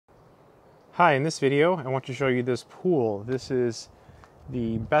Hi, in this video I want to show you this pool. This is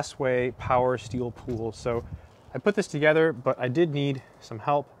the Bestway Power Steel Pool. So I put this together, but I did need some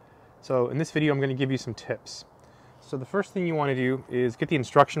help. So in this video I'm going to give you some tips. So the first thing you want to do is get the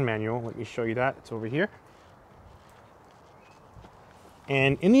instruction manual. Let me show you that. It's over here.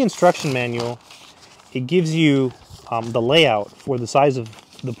 And in the instruction manual it gives you the layout for the size of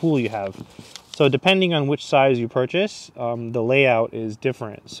the pool you have. So depending on which size you purchase, the layout is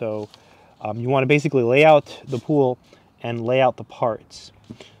different. So you want to basically lay out the pool and lay out the parts.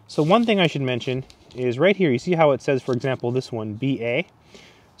 So one thing I should mention is right here, you see how it says, for example, this one, BA.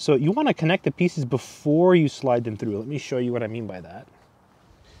 So you want to connect the pieces before you slide them through. Let me show you what I mean by that.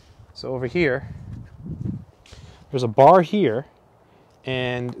 So over here, there's a bar here,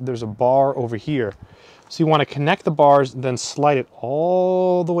 and there's a bar over here. So you want to connect the bars, then slide it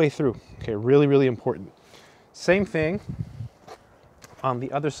all the way through. Okay, really, really important. Same thing on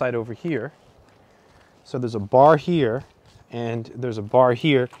the other side over here. So there's a bar here and there's a bar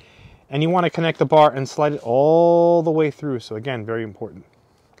here, and you want to connect the bar and slide it all the way through. So again, very important.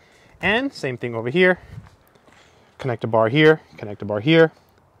 And same thing over here. Connect a bar here, connect a bar here,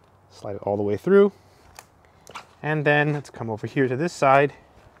 slide it all the way through. And then let's come over here to this side,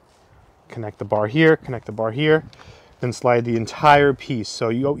 connect the bar here, connect the bar here, then slide the entire piece. So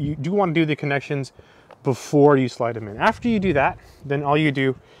you do want to do the connections before you slide them in. After you do that, then all you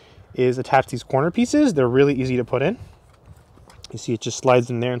do is attach these corner pieces. They're really easy to put in. You see it just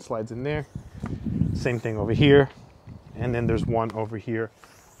slides in there and slides in there. Same thing over here. And then there's one over here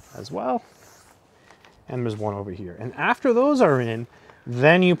as well. And there's one over here. And after those are in,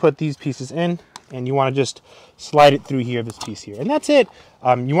 then you put these pieces in, and you want to just slide it through here, this piece here. And that's it.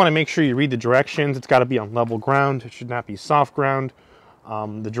 You want to make sure you read the directions. It's got to be on level ground. It should not be soft ground.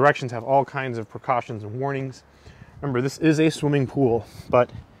 The directions have all kinds of precautions and warnings. Remember, this is a swimming pool,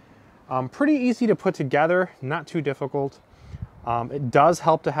 but pretty easy to put together, not too difficult. It does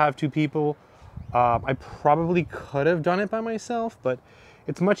help to have two people. I probably could have done it by myself, but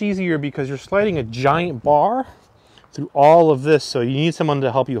it's much easier because you're sliding a giant bar through all of this, so you need someone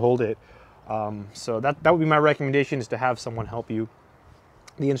to help you hold it. So that would be my recommendation, is to have someone help you.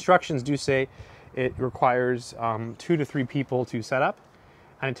 The instructions do say it requires 2 to 3 people to set up,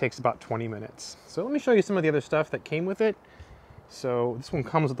 and it takes about 20 minutes. So let me show you some of the other stuff that came with it. So this one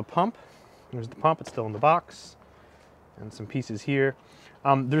comes with the pump. There's the pump, it's still in the box, and some pieces here.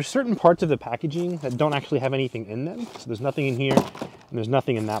 There's certain parts of the packaging that don't actually have anything in them. So there's nothing in here, and there's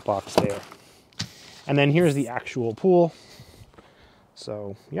nothing in that box there. And then here's the actual pool.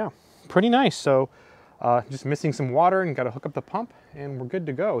 So yeah, pretty nice. So just missing some water, and got to hook up the pump, and we're good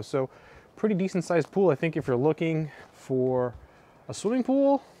to go. So pretty decent sized pool. I think if you're looking for a swimming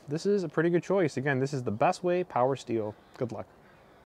pool, this is a pretty good choice. Again, this is the Bestway Power Steel. Good luck.